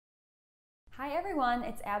Hi everyone,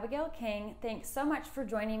 it's Abigail King. Thanks so much for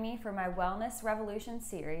joining me for my Wellness Revolution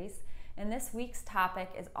series. And this week's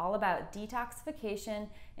topic is all about detoxification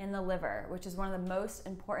in the liver, which is one of the most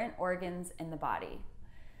important organs in the body.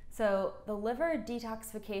 So the liver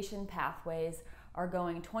detoxification pathways are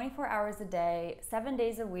going 24 hours a day, 7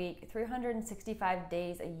 days a week, 365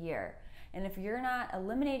 days a year. And if you're not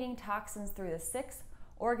eliminating toxins through the 6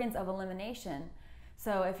 organs of elimination,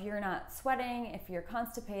 so if you're not sweating, if you're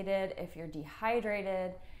constipated, if you're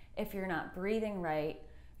dehydrated, if you're not breathing right,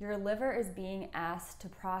 your liver is being asked to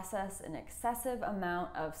process an excessive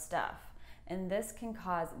amount of stuff. And this can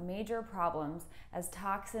cause major problems as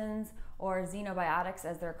toxins, or xenobiotics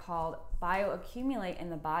as they're called, bioaccumulate in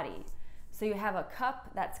the body. So you have a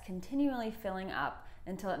cup that's continually filling up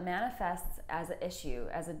until it manifests as an issue,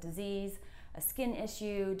 as a disease, a skin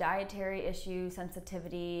issue, dietary issue,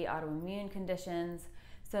 sensitivity, autoimmune conditions.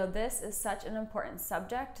 So this is such an important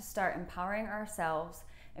subject to start empowering ourselves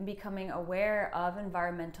and becoming aware of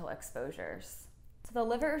environmental exposures. So the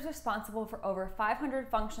liver is responsible for over 500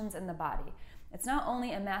 functions in the body. It's not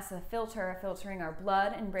only a massive filter filtering our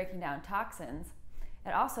blood and breaking down toxins,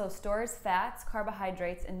 it also stores fats,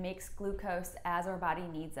 carbohydrates, and makes glucose as our body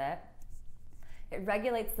needs it. It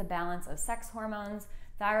regulates the balance of sex hormones,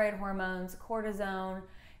 thyroid hormones, cortisone,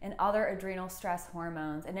 and other adrenal stress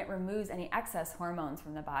hormones, and it removes any excess hormones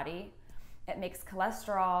from the body. It makes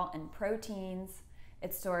cholesterol and proteins.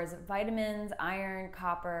 It stores vitamins, iron,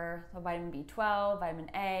 copper, so vitamin B12,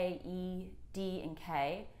 vitamin A, E, D, and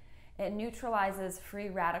K. It neutralizes free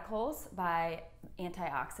radicals by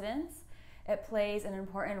antioxidants. It plays an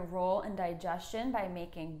important role in digestion by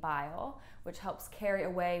making bile, which helps carry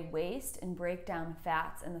away waste and break down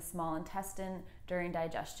fats in the small intestine during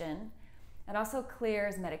digestion. It also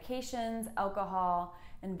clears medications, alcohol,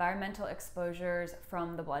 environmental exposures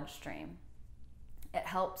from the bloodstream. It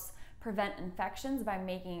helps prevent infections by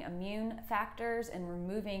making immune factors and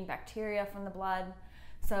removing bacteria from the blood.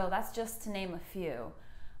 So that's just to name a few.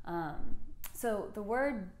 So the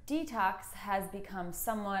word detox has become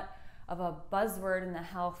somewhat of a buzzword in the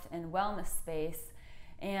health and wellness space,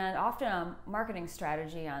 and often a marketing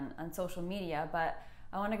strategy on social media, but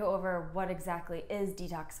I want to go over what exactly is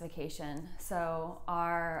detoxification. So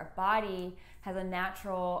our body has a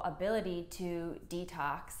natural ability to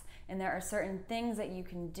detox, and there are certain things that you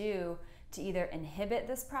can do to either inhibit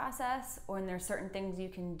this process, or there are certain things you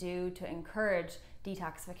can do to encourage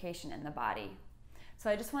detoxification in the body. So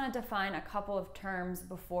I just want to define a couple of terms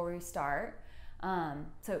before we start.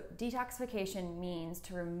 So detoxification means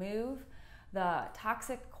to remove the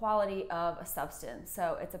toxic quality of a substance.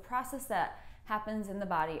 So it's a process that happens in the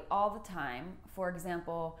body all the time. For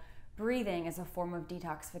example, breathing is a form of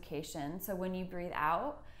detoxification. So when you breathe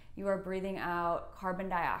out, you are breathing out carbon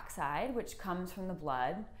dioxide, which comes from the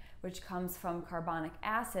blood, which comes from carbonic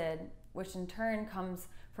acid, which in turn comes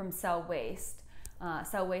from cell waste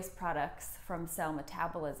products from cell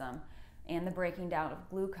metabolism, and the breaking down of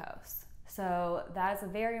glucose. So that is a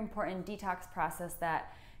very important detox process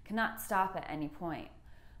that cannot stop at any point.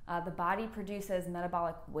 The body produces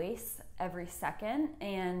metabolic waste every second,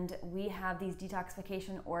 and we have these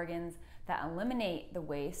detoxification organs that eliminate the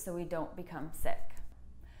waste so we don't become sick.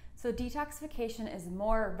 So detoxification is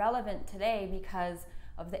more relevant today because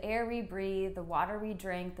of the air we breathe, the water we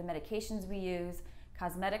drink, the medications we use,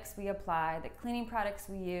 cosmetics we apply, the cleaning products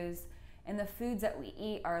we use, and the foods that we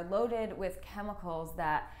eat are loaded with chemicals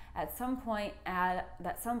that at some point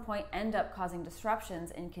end up causing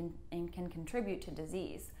disruptions and can contribute to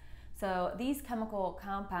disease. So these chemical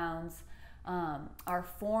compounds are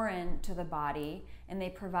foreign to the body, and they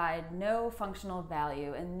provide no functional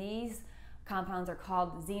value. And these compounds are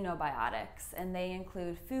called xenobiotics, and they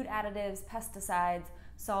include food additives, pesticides,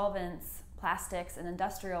 solvents, plastics, and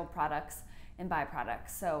industrial products and byproducts.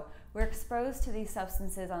 So we're exposed to these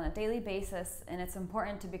substances on a daily basis, and it's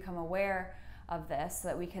important to become aware of this so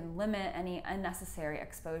that we can limit any unnecessary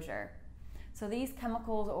exposure. So these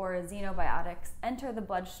chemicals, or xenobiotics, enter the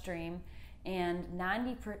bloodstream, and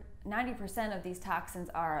 90% of these toxins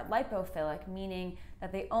are lipophilic, meaning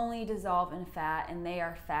that they only dissolve in fat and they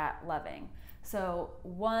are fat-loving. So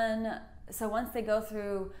once they go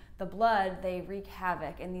through the blood, they wreak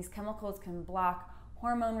havoc, and these chemicals can block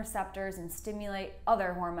hormone receptors and stimulate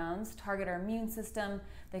other hormones, target our immune system.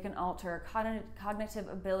 They can alter cognitive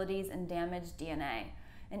abilities and damage DNA.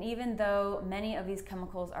 And even though many of these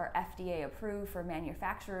chemicals are FDA approved for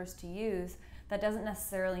manufacturers to use, that doesn't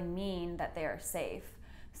necessarily mean that they are safe.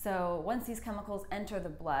 So once these chemicals enter the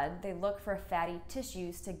blood, they look for fatty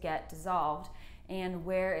tissues to get dissolved. And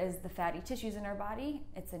where is the fatty tissues in our body?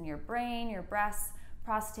 It's in your brain, your breasts,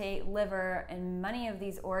 prostate, liver, and many of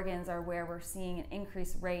these organs are where we're seeing an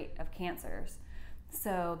increased rate of cancers.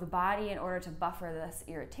 So the body, in order to buffer this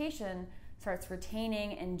irritation, starts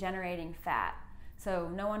retaining and generating fat. So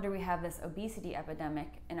no wonder we have this obesity epidemic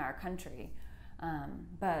in our country.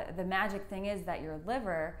 But the magic thing is that your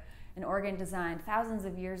liver, an organ designed thousands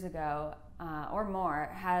of years ago or more,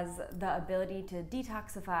 has the ability to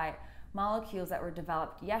detoxify molecules that were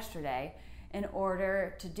developed yesterday. In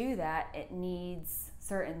order to do that, it needs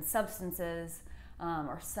certain substances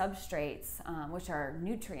or substrates, which are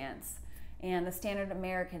nutrients. And the standard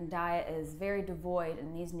American diet is very devoid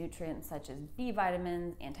in these nutrients such as B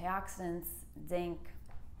vitamins, antioxidants, zinc.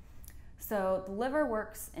 So the liver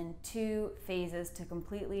works in 2 phases to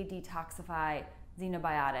completely detoxify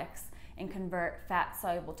xenobiotics and convert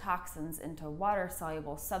fat-soluble toxins into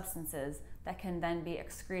water-soluble substances that can then be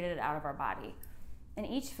excreted out of our body. And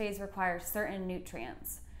each phase requires certain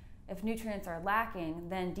nutrients. If nutrients are lacking,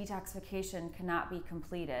 then detoxification cannot be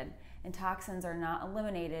completed and toxins are not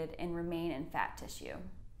eliminated and remain in fat tissue.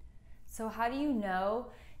 So how do you know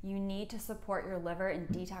you need to support your liver in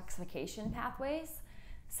detoxification pathways?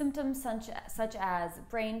 Symptoms such as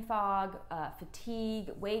brain fog,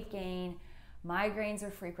 fatigue, weight gain, migraines or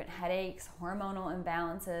frequent headaches, hormonal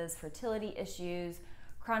imbalances, fertility issues,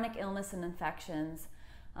 chronic illness and infections.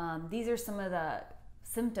 These are some of the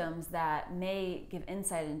symptoms that may give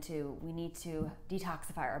insight into we need to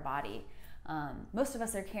detoxify our body. Most of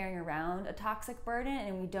us are carrying around a toxic burden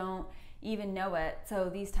and we don't even know it. So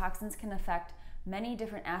these toxins can affect many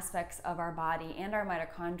different aspects of our body and our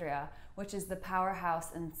mitochondria, which is the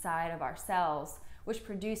powerhouse inside of our cells, which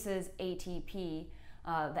produces ATP,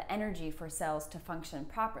 the energy for cells to function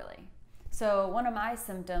properly. So one of my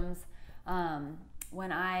symptoms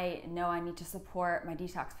when I know I need to support my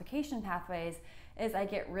detoxification pathways is I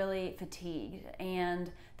get really fatigued,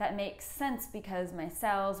 and that makes sense because my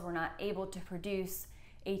cells were not able to produce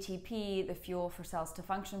ATP, the fuel for cells to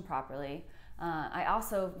function properly. I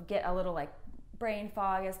also get a little like brain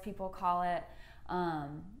fog, as people call it,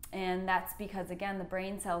 and that's because, again, the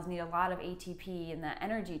brain cells need a lot of ATP and that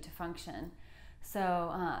energy to function.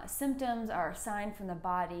 So symptoms are a sign from the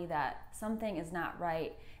body that something is not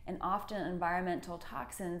right, and often environmental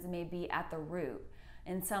toxins may be at the root.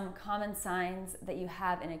 And some common signs that you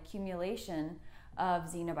have an accumulation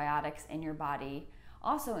of xenobiotics in your body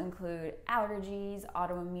also include allergies,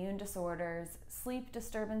 autoimmune disorders, sleep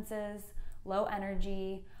disturbances, low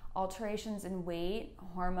energy, alterations in weight,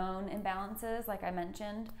 hormone imbalances, like I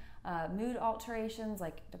mentioned, mood alterations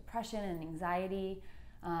like depression and anxiety.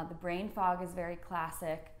 The brain fog is very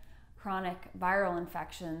classic, chronic viral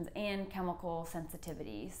infections, and chemical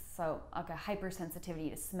sensitivities, so like a hypersensitivity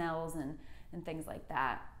to smells and things like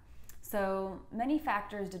that. So many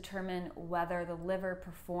factors determine whether the liver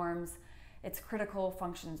performs its critical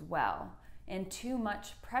functions well, and too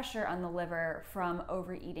much pressure on the liver from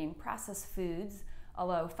overeating processed foods, a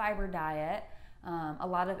low fiber diet, a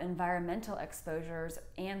lot of environmental exposures,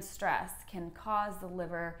 and stress can cause the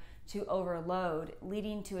liver to overload,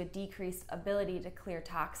 leading to a decreased ability to clear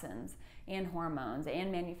toxins and hormones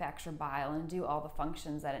and manufacture bile and do all the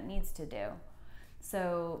functions that it needs to do.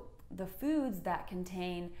 So the foods that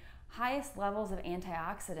contain highest levels of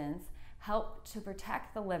antioxidants help to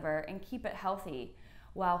protect the liver and keep it healthy,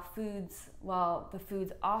 while the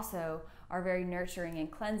foods also are very nurturing and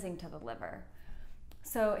cleansing to the liver.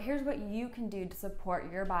 So here's what you can do to support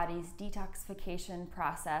your body's detoxification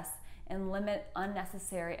process and limit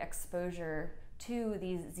unnecessary exposure to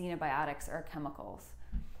these xenobiotics or chemicals.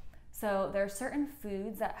 So there are certain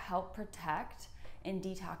foods that help protect and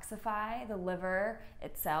detoxify the liver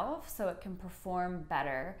itself so it can perform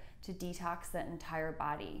better to detox the entire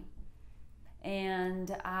body.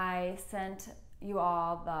 And I sent you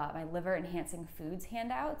all my liver enhancing foods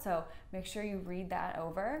handout, so make sure you read that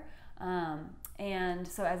over. And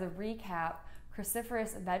so as a recap,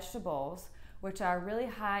 cruciferous vegetables, which are really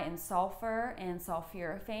high in sulfur and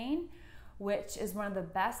sulforaphane, which is one of the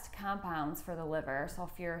best compounds for the liver,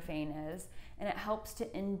 sulforaphane is, and it helps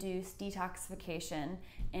to induce detoxification,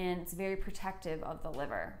 and it's very protective of the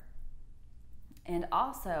liver. And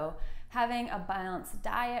also, having a balanced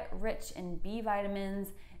diet rich in B vitamins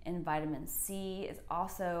and vitamin C is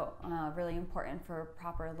also really important for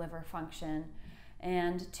proper liver function.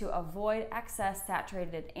 And to avoid excess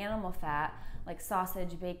saturated animal fat like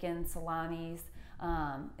sausage, bacon, salamis,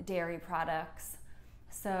 dairy products.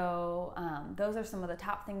 So those are some of the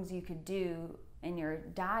top things you could do in your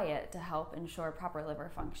diet to help ensure proper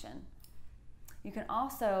liver function. You can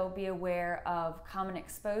also be aware of common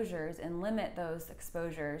exposures and limit those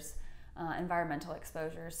exposures, environmental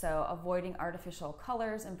exposures. So avoiding artificial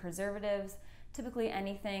colors and preservatives, Typically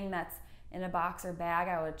anything that's in a box or bag,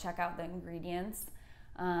 I would check out the ingredients.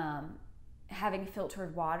 Having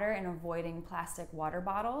filtered water and avoiding plastic water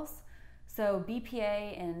bottles. So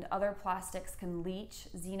BPA and other plastics can leach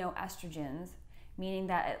xenoestrogens, meaning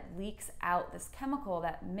that it leaks out this chemical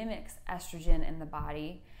that mimics estrogen in the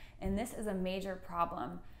body, and this is a major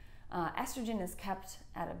problem. Estrogen is kept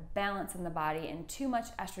at a balance in the body, and too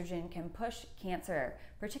much estrogen can push cancer,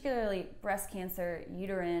 particularly breast cancer,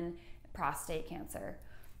 uterine, prostate cancer.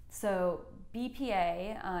 So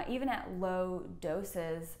BPA, even at lower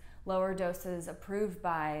doses approved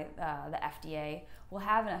by the FDA, will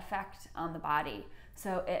have an effect on the body.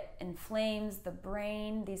 So it inflames the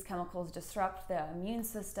brain. These chemicals disrupt the immune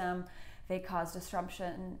system. They cause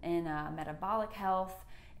disruption in metabolic health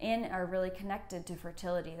and are really connected to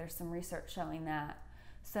fertility. There's some research showing that.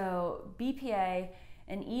 So BPA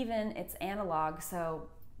and even its analogs, so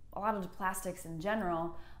a lot of the plastics in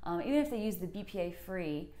general, even if they use the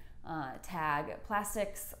BPA-free tag,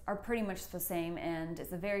 plastics are pretty much the same, and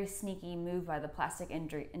it's a very sneaky move by the plastic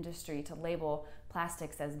industry to label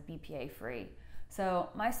plastics as BPA-free. So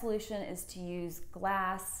my solution is to use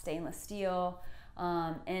glass, stainless steel,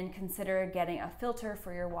 and consider getting a filter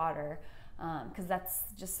for your water, because that's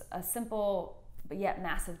just a simple but yet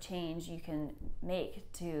massive change you can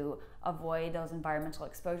make to avoid those environmental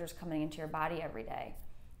exposures coming into your body every day.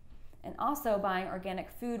 And also buying organic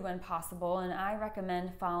food when possible, and I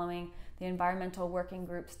recommend following the Environmental Working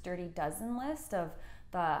Group's Dirty Dozen list of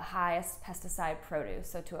the highest pesticide produce,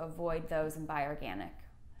 so to avoid those and buy organic.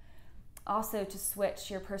 Also to switch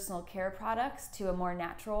your personal care products to a more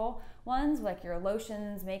natural ones, like your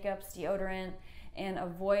lotions, makeups, deodorant, and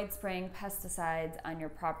avoid spraying pesticides on your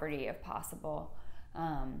property if possible.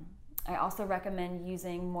 I also recommend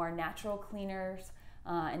using more natural cleaners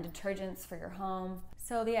and detergents for your home.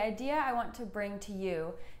 So the idea I want to bring to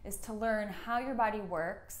you is to learn how your body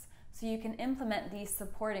works so you can implement these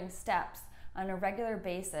supporting steps on a regular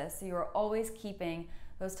basis, so you are always keeping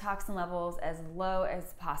those toxin levels as low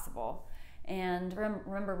as possible. And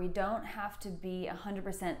remember, we don't have to be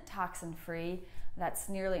 100% toxin free. That's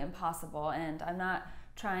nearly impossible, and I'm not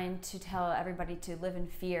trying to tell everybody to live in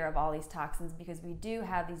fear of all these toxins, because we do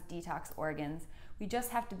have these detox organs. We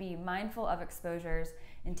just have to be mindful of exposures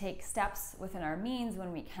and take steps within our means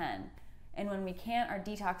when we can. And when we can't, our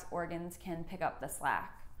detox organs can pick up the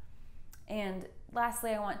slack. And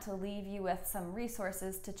lastly, I want to leave you with some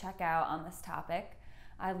resources to check out on this topic.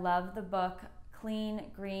 I love the book Clean,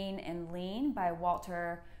 Green, and Lean by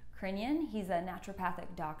Walter Crinion. He's a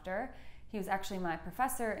naturopathic doctor. He was actually my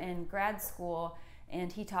professor in grad school,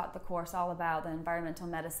 and he taught the course all about the environmental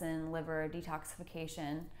medicine, liver,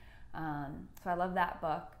 detoxification. So I love that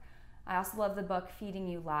book. I also love the book Feeding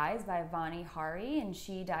You Lies by Vani Hari, and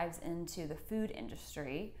she dives into the food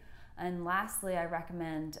industry. And lastly, I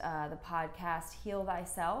recommend the podcast Heal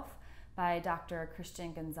Thyself by Dr.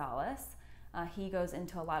 Christian Gonzalez. He goes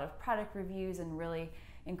into a lot of product reviews and really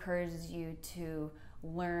encourages you to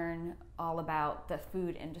learn all about the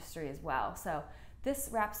food industry as well. So this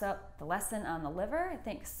wraps up the lesson on the liver.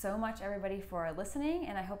 Thanks so much, everybody, for listening,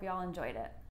 and I hope you all enjoyed it.